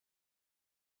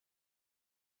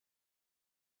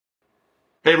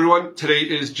Hey everyone, today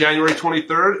is January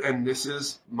 23rd, and this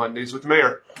is Mondays with the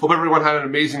Mayor. Hope everyone had an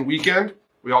amazing weekend.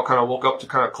 We all kind of woke up to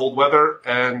kind of cold weather,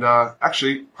 and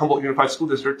actually, Humboldt Unified School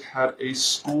District had a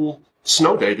school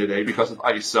snow day today because of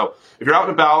ice. So if you're out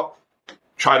and about,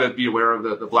 try to be aware of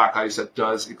the black ice that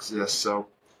does exist. So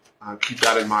keep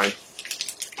that in mind.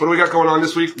 What do we got going on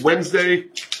this week? Wednesday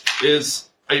is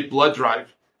a blood drive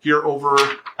here over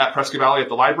at Prescott Valley at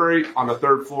the library on the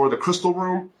third floor of the Crystal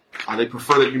Room. They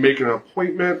prefer that you make an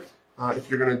appointment if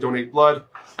you're going to donate blood.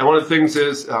 And one of the things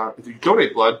is, if you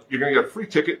donate blood, you're going to get a free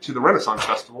ticket to the Renaissance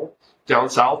Festival down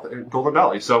south in Golden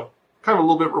Valley. So kind of a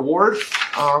little bit reward,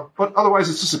 but otherwise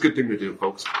it's just a good thing to do,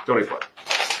 folks. Donate blood.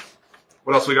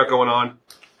 What else we got going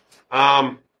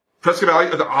on? Prescott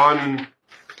Valley on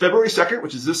February 2nd,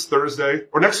 which is this Thursday,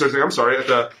 or next Thursday, I'm sorry,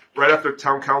 right after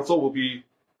Town Council will be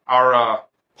our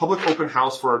public open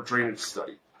house for our drainage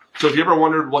study. So if you ever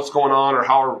wondered what's going on or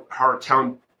how our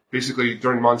town, basically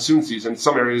during monsoon season,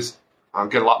 some areas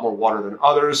get a lot more water than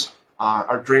others,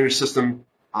 our drainage system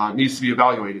needs to be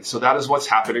evaluated. So that is what's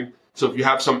happening. So if you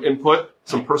have some input,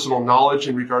 some personal knowledge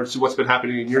in regards to what's been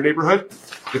happening in your neighborhood,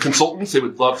 the consultants, they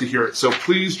would love to hear it. So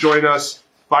please join us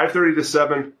 5:30 to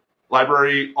 7,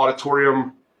 Library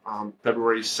Auditorium,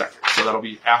 February 2nd. So that'll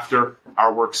be after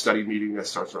our work study meeting that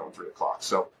starts around 3 o'clock.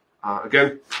 So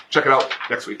again, check it out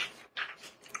next week.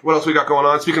 What else we got going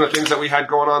on? Speaking of things that we had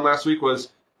going on last week was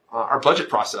our budget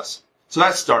process. So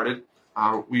that started.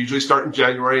 We usually start in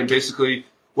January, and basically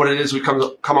what it is, we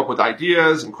come up with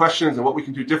ideas and questions and what we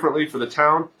can do differently for the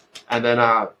town, and then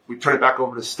we turn it back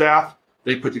over to staff.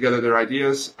 They put together their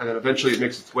ideas, and then eventually it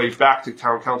makes its way back to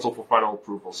Town Council for final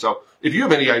approval. So if you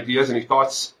have any ideas, any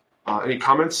thoughts, any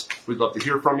comments, we'd love to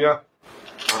hear from you.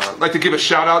 I'd like to give a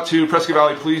shout out to Prescott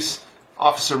Valley Police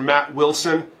Officer Matt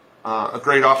Wilson. A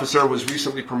great officer, was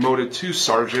recently promoted to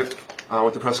sergeant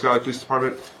with the Prescott Valley Police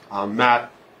Department.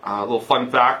 Matt, a little fun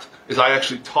fact, is I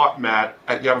actually taught Matt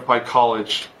at Yavapai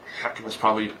College. Heck, it was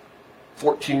probably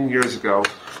 14 years ago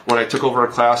when I took over a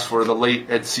class for the late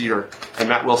Ed Cedar, and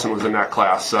Matt Wilson was in that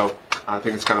class. So I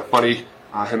think it's kind of funny.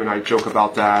 Him and I joke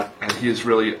about that, and he is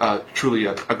really, truly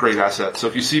a great asset. So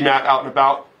if you see Matt out and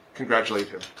about, congratulate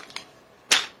him.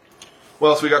 What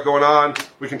else we got going on?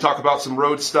 We can talk about some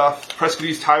road stuff. Prescott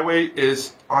East Highway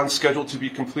is on schedule to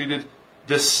be completed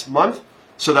this month.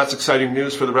 So that's exciting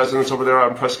news for the residents over there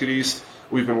on Prescott East.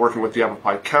 We've been working with the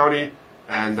Yavapai County,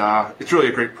 and it's really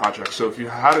a great project. So if you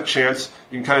had a chance,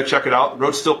 you can kind of check it out. The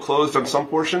road's still closed on some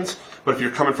portions, but if you're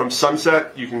coming from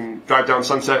Sunset, you can drive down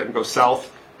Sunset and go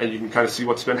south, and you can kind of see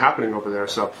what's been happening over there.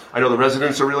 So I know the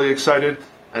residents are really excited,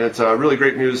 and it's really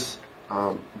great news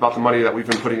about the money that we've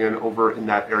been putting in over in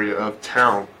that area of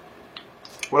town.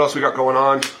 What else we got going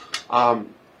on?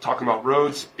 Talking about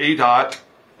roads, ADOT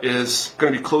is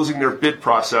going to be closing their bid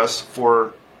process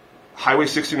for Highway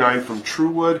 69 from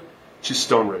Truewood to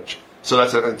Stone Ridge. So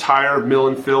that's an entire mill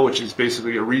and fill, which is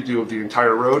basically a redo of the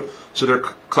entire road. So they're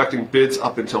collecting bids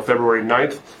up until February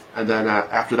 9th. And then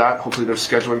after that, hopefully they're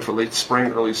scheduling for late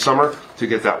spring, early summer to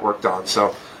get that work done.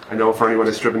 So I know for anyone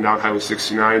that's driven down Highway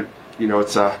 69, you know,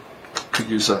 it's could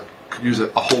use a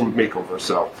whole makeover,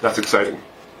 so that's exciting.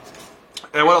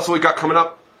 And what else have we got coming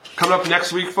up? Coming up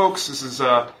next week, folks, this is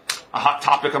a hot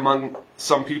topic among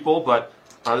some people, but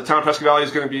the town of Prescott Valley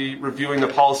is going to be reviewing the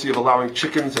policy of allowing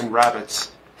chickens and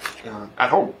rabbits at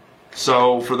home.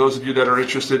 So for those of you that are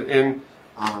interested in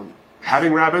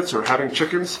having rabbits or having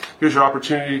chickens, here's your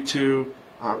opportunity to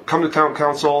come to town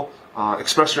council,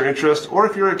 express your interest, or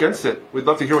if you're against it, we'd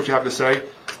love to hear what you have to say.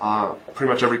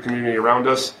 Pretty much every community around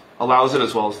us allows it,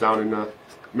 as well as down in the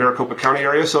Maricopa County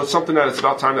area. So it's something that it's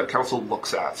about time that council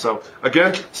looks at. So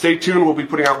again, stay tuned. We'll be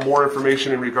putting out more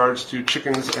information in regards to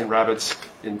chickens and rabbits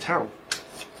in town.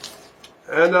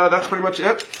 And that's pretty much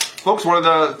it. Folks, one of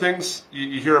the things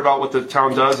you hear about what the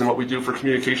town does and what we do for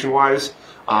communication-wise,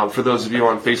 for those of you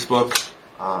on Facebook,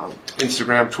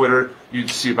 Instagram, Twitter, you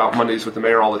see about Mondays with the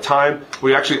Mayor all the time.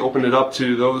 We actually opened it up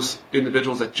to those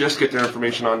individuals that just get their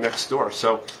information on Nextdoor.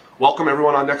 So welcome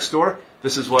everyone on Nextdoor.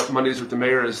 This is what Mondays with the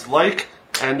Mayor is like,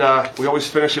 and we always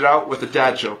finish it out with a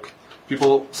dad joke.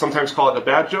 People sometimes call it a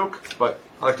bad joke, but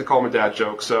I like to call them a dad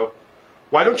joke. So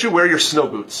why don't you wear your snow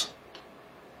boots?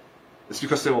 It's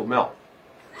because they will melt.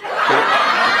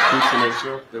 Okay? Boots when they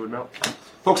snow, they would melt.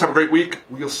 Folks, have a great week.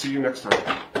 We'll see you next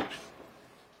time.